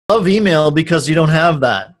love email because you don't have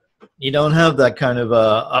that. You don't have that kind of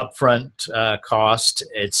upfront cost.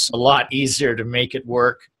 It's a lot easier to make it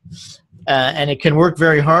work. And it can work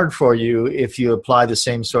very hard for you if you apply the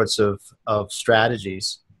same sorts of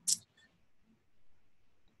strategies.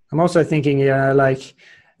 I'm also thinking, like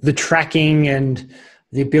the tracking and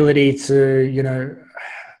the ability to,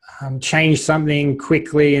 change something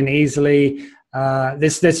quickly and easily.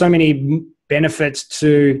 There's so many benefits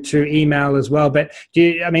to email as well. But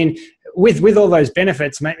with all those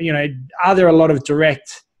benefits, are there a lot of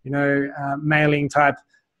direct, mailing type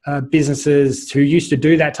businesses who used to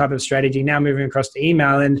do that type of strategy now moving across to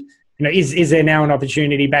email? And is there now an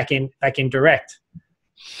opportunity back in direct?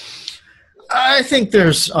 I think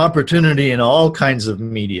there's opportunity in all kinds of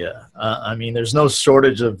media. There's no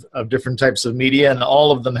shortage of different types of media, and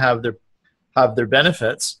all of them have their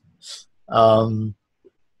benefits.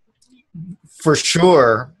 For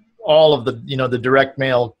sure, all of the direct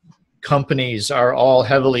mail companies are all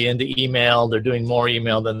heavily into email. They're doing more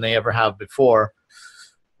email than they ever have before.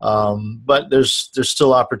 But there's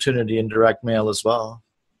still opportunity in direct mail as well.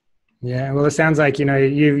 Yeah, well, it sounds like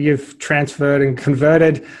you've transferred and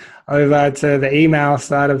converted over to the email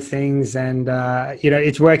side of things, and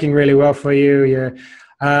it's working really well for you.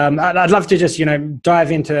 I'd love to just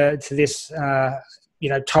dive into this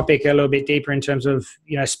topic a little bit deeper in terms of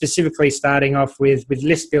specifically starting off with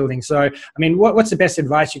list building. So what's the best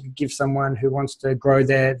advice you could give someone who wants to grow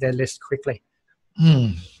their list quickly?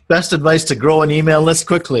 Best advice to grow an email list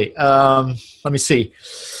quickly. Let me see.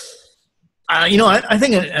 I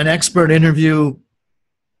think an expert interview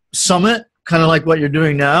summit, kind of like what you're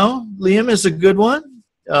doing now, Liam, is a good one.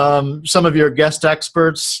 Some of your guest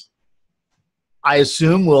experts, I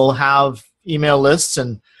assume, will have email lists,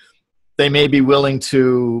 and they may be willing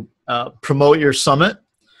to promote your summit.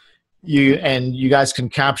 You guys can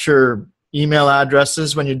capture email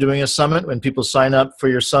addresses when you're doing a summit, when people sign up for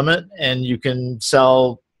your summit, and you can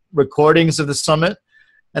sell recordings of the summit.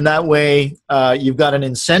 And that way you've got an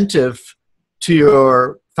incentive to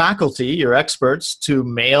your faculty, your experts, to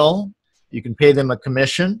mail. You can pay them a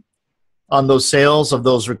commission on those sales of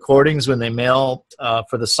those recordings when they mail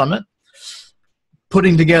for the summit.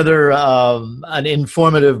 Putting together an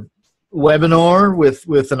informative webinar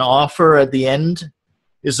with an offer at the end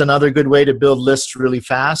is another good way to build lists really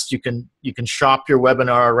fast. You can shop your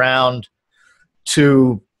webinar around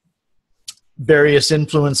to various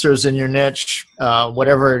influencers in your niche.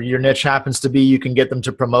 Whatever your niche happens to be, you can get them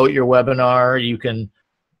to promote your webinar. You can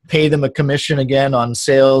pay them a commission again on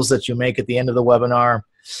sales that you make at the end of the webinar.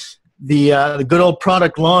 The good old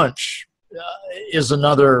product launch is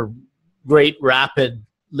another great rapid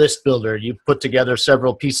list builder. You put together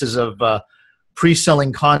several pieces of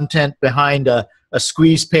pre-selling content behind a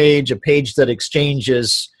squeeze page, a page that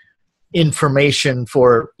exchanges information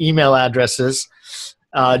for email addresses.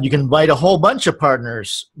 You can invite a whole bunch of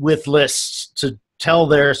partners with lists to tell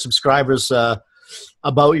their subscribers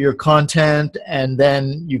about your content, and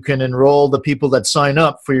then you can enroll the people that sign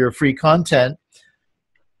up for your free content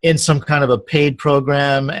in some kind of a paid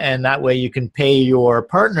program, and that way you can pay your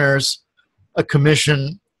partners a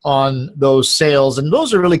commission on those sales. And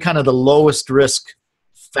those are really kind of the lowest risk,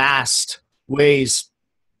 fast ways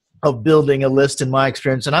of building a list in my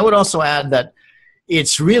experience. And I would also add that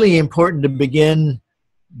it's really important to begin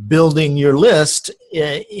building your list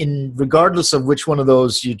in regardless of which one of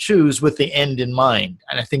those you choose, with the end in mind.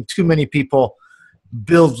 And I think too many people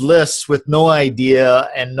build lists with no idea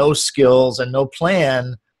and no skills and no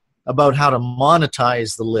plan about how to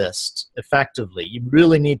monetize the list effectively. You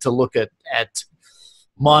really need to look at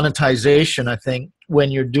monetization, I think,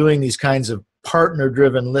 when you're doing these kinds of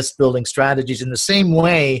partner-driven list building strategies, in the same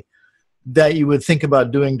way that you would think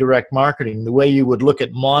about doing direct marketing, the way you would look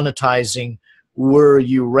at monetizing. Were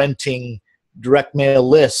you renting direct mail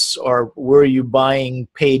lists, or were you buying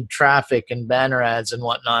paid traffic and banner ads and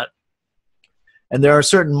whatnot? And there are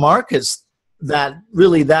certain markets that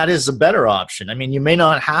really that is a better option. I mean, you may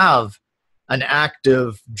not have an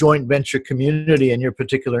active joint venture community in your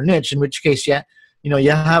particular niche, in which case you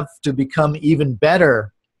have to become even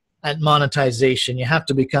better at monetization. You have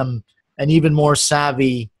to become an even more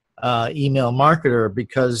savvy email marketer,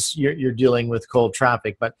 because you're dealing with cold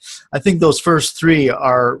traffic. But I think those first three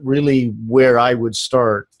are really where I would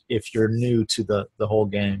start if you're new to the whole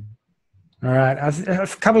game. All right. A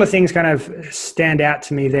couple of things kind of stand out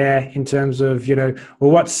to me there in terms of,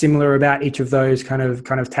 what's similar about each of those kind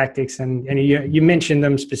of tactics. And you mentioned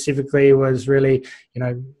them specifically was really,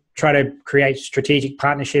 try to create strategic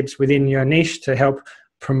partnerships within your niche to help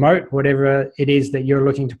promote whatever it is that you're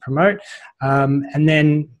looking to promote. And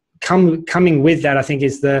then coming with that, I think,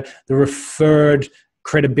 is the referred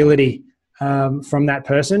credibility from that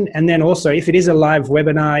person. And then also, if it is a live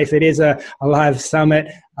webinar, if it is a live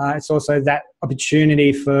summit, it's also that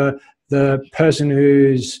opportunity for the person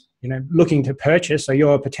who's looking to purchase, so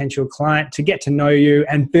your potential client, to get to know you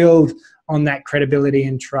and build on that credibility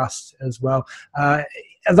and trust as well. Are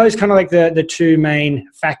those kind of like the two main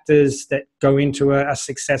factors that go into a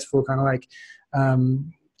successful kind of like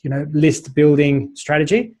list building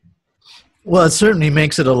strategy? Well, it certainly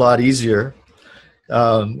makes it a lot easier.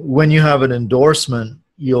 When you have an endorsement,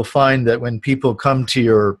 you'll find that when people come to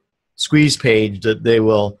your squeeze page, that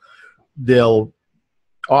they'll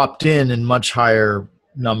opt in much higher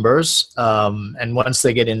numbers. And once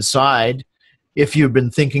they get inside, if you've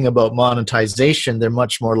been thinking about monetization, they're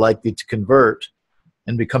much more likely to convert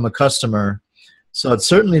and become a customer. So it's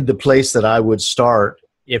certainly the place that I would start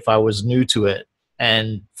if I was new to it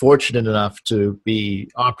and fortunate enough to be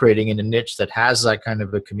operating in a niche that has that kind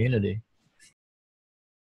of a community.